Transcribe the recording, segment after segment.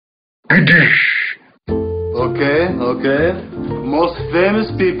Okay. Most famous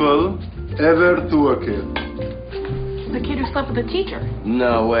people ever to work here. The kid who slept with the teacher.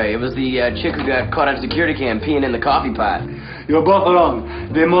 No way. It was the chick who got caught at security camp peeing in the coffee pot. You're both wrong.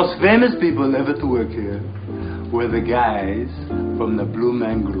 The most famous people ever to work here were the guys from the Blue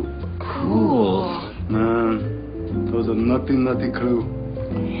Man Group. Cool. Those are naughty crew.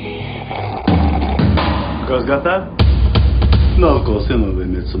 You guys got that? No, of course, they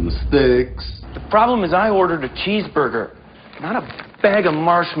made some mistakes. The problem is I ordered a cheeseburger, not a bag of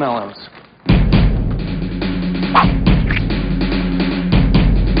marshmallows.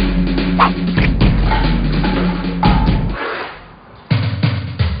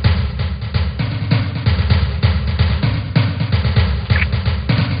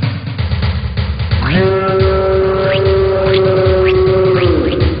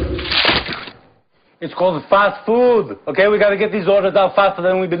 It's called fast food, okay? We gotta get these orders out faster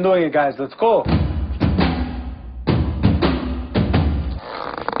than we've been doing it, guys. Let's go.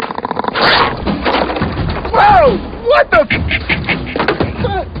 Whoa! What the?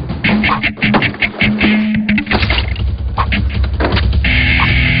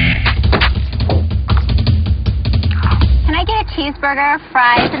 Can I get a cheeseburger,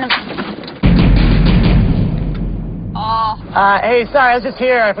 fries, and a... Oh. Hey, sorry, I was just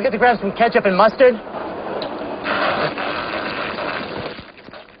here. I forgot to grab some ketchup and mustard.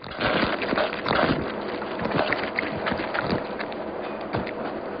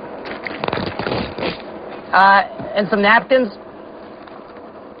 And some napkins.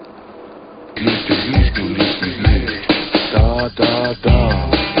 It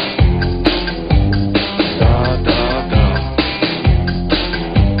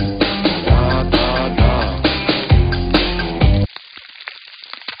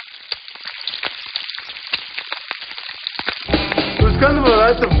was kind of a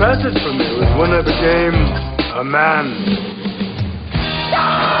rite of passage for me. It was when I became a man.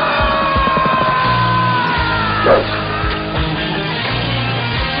 You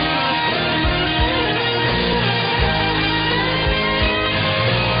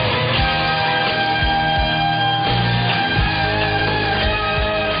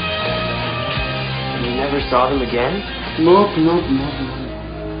never saw them again? No.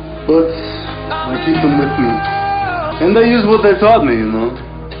 But I keep them with me. And I use what they taught me, you know.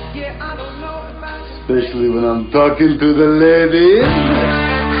 Especially when I'm talking to the ladies.